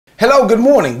Hello, good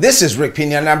morning. This is Rick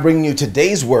Pina, and I'm bringing you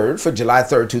today's word for July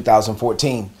 3rd,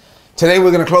 2014. Today,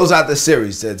 we're going to close out this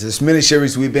series, this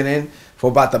mini-series we've been in for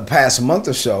about the past month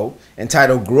or so,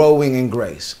 entitled Growing in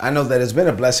Grace. I know that it's been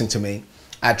a blessing to me.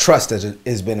 I trust that it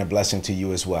has been a blessing to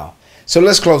you as well. So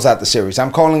let's close out the series.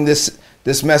 I'm calling this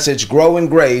message, Grow in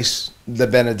Grace, the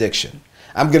Benediction.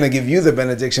 I'm going to give you the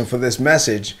benediction for this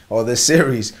message, or this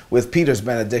series, with Peter's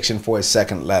benediction for his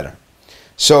second letter.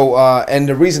 So, and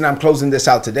the reason I'm closing this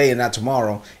out today and not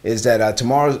tomorrow is that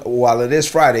tomorrow, while it is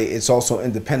Friday, it's also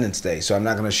Independence Day. So I'm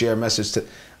not going to share a message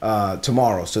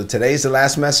tomorrow. So today's the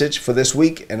last message for this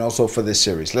week and also for this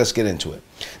series. Let's get into it.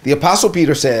 The Apostle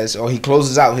Peter says, or he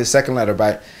closes out his second letter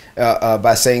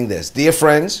by saying this: Dear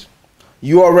friends,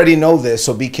 you already know this,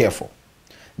 so be careful.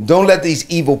 Don't let these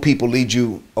evil people lead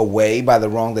you away by the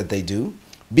wrong that they do.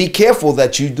 Be careful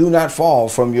that you do not fall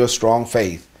from your strong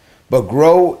faith, but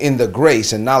grow in the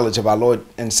grace and knowledge of our Lord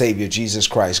and Savior, Jesus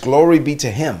Christ. Glory be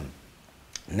to him,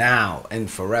 now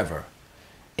and forever.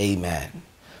 Amen.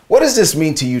 What does this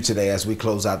mean to you today as we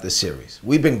close out this series?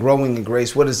 We've been growing in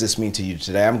grace. What does this mean to you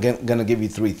today? I'm going to give you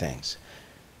three things.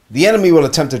 The enemy will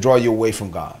attempt to draw you away from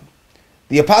God.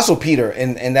 The Apostle Peter,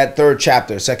 in that third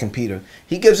chapter, 2 Peter,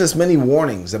 he gives us many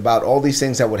warnings about all these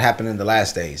things that would happen in the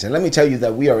last days. And let me tell you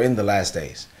that we are in the last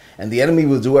days. And the enemy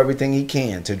will do everything he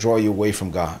can to draw you away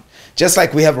from God. Just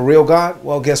like we have a real God,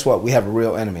 well, guess what? We have a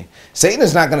real enemy. Satan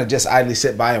is not going to just idly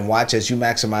sit by and watch as you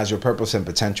maximize your purpose and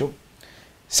potential.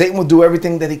 Satan will do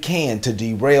everything that he can to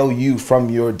derail you from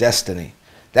your destiny.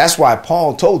 That's why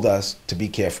Paul told us to be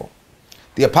careful.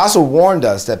 The apostle warned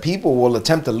us that people will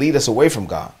attempt to lead us away from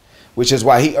God, which is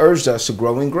why he urged us to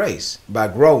grow in grace by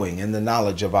growing in the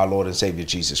knowledge of our Lord and Savior,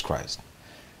 Jesus Christ.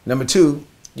 Number two,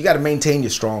 you got to maintain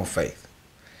your strong faith.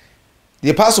 The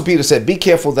Apostle Peter said, be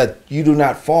careful that you do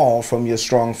not fall from your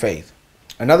strong faith.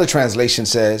 Another translation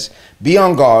says, be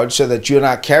on guard so that you're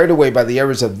not carried away by the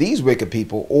errors of these wicked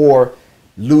people or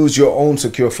lose your own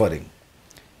secure footing.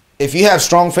 If you have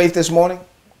strong faith this morning,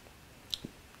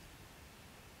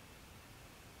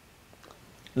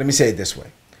 let me say it this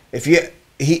way. If you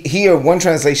here, one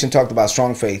translation talked about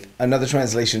strong faith. Another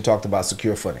translation talked about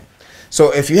secure footing.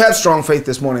 So if you have strong faith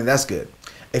this morning, that's good.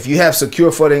 If you have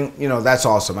secure footing, that's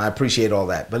awesome. I appreciate all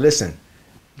that. But listen,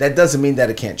 that doesn't mean that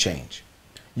it can't change.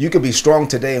 You could be strong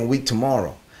today and weak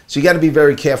tomorrow. So you got to be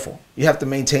very careful. You have to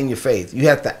maintain your faith. You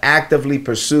have to actively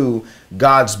pursue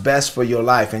God's best for your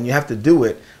life. And you have to do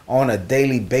it on a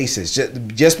daily basis.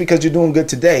 Just because you're doing good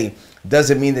today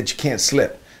doesn't mean that you can't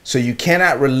slip. So you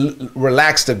cannot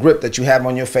relax the grip that you have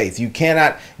on your faith. You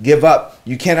cannot give up.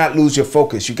 You cannot lose your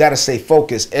focus. You got to stay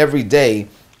focused every day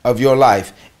of your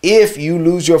life. If you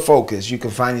lose your focus, you can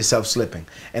find yourself slipping.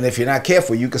 And if you're not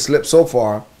careful, you can slip so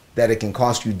far that it can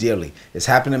cost you dearly. It's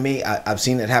happened to me. I've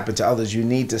seen it happen to others. You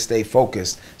need to stay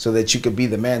focused so that you could be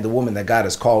the man, the woman that God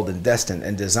has called and destined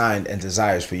and designed and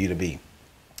desires for you to be.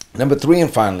 Number three,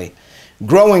 and finally,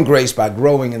 grow in grace by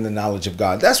growing in the knowledge of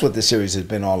God. That's what this series has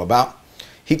been all about.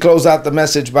 He closed out the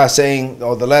message by saying,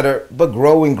 or the letter, but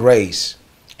grow in grace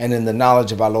and in the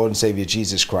knowledge of our Lord and Savior,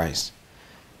 Jesus Christ.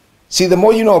 See, the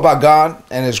more you know about God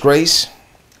and his grace,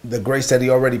 the grace that he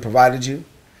already provided you,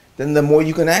 then the more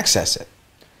you can access it.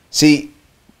 See,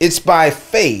 it's by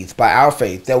faith, by our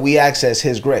faith, that we access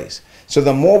his grace. So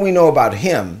the more we know about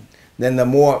him, then the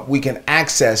more we can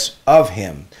access of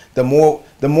him. The more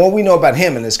we know about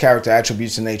him and his character,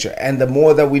 attributes, and nature, and the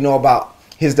more that we know about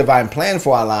his divine plan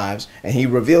for our lives, and he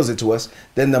reveals it to us,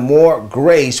 then the more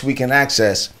grace we can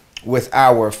access with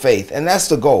our faith. And that's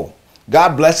the goal.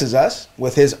 God blesses us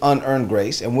with his unearned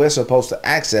grace, and we're supposed to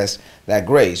access that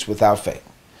grace with our faith.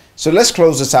 So let's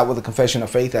close this out with a confession of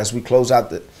faith as we close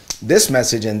out this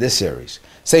message in this series.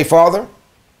 Say, Father,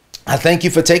 I thank you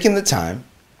for taking the time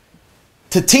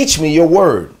to teach me your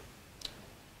word.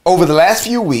 Over the last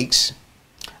few weeks,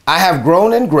 I have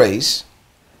grown in grace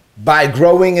by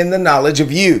growing in the knowledge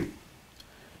of you.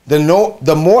 The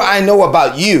more I know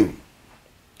about you,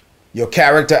 your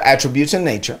character, attributes, and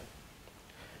nature,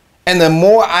 and the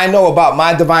more I know about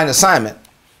my divine assignment,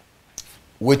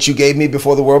 which you gave me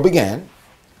before the world began,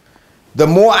 the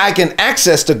more I can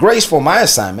access the grace for my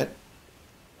assignment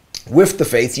with the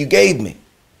faith you gave me.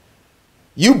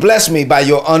 You bless me by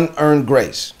your unearned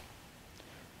grace.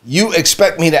 You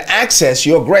expect me to access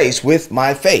your grace with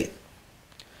my faith.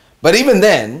 But even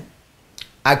then,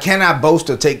 I cannot boast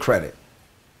or take credit.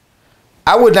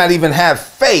 I would not even have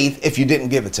faith if you didn't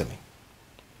give it to me.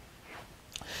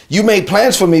 You made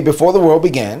plans for me before the world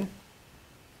began,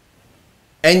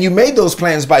 and you made those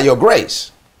plans by your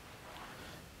grace.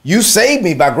 You saved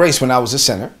me by grace when I was a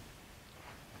sinner.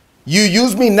 You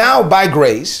use me now by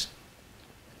grace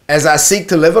as I seek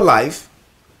to live a life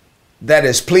that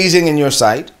is pleasing in your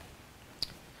sight,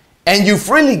 and you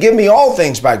freely give me all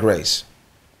things by grace,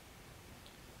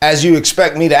 as you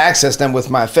expect me to access them with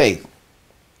my faith.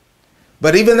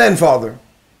 But even then, Father,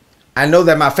 I know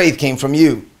that my faith came from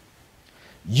you.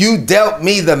 You dealt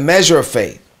me the measure of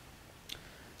faith.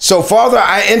 So, Father,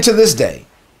 I enter this day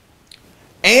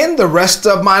and the rest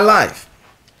of my life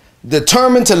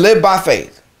determined to live by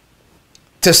faith,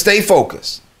 to stay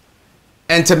focused,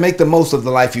 and to make the most of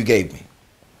the life you gave me.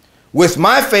 With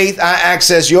my faith, I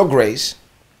access your grace,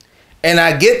 and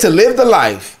I get to live the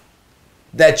life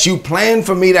that you planned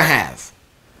for me to have.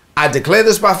 I declare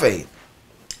this by faith.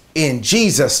 In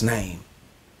Jesus' name,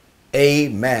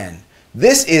 amen.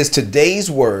 This is today's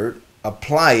word.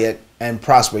 Apply it and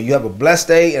prosper. You have a blessed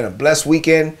day and a blessed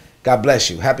weekend. God bless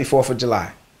you. Happy 4th of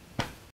July.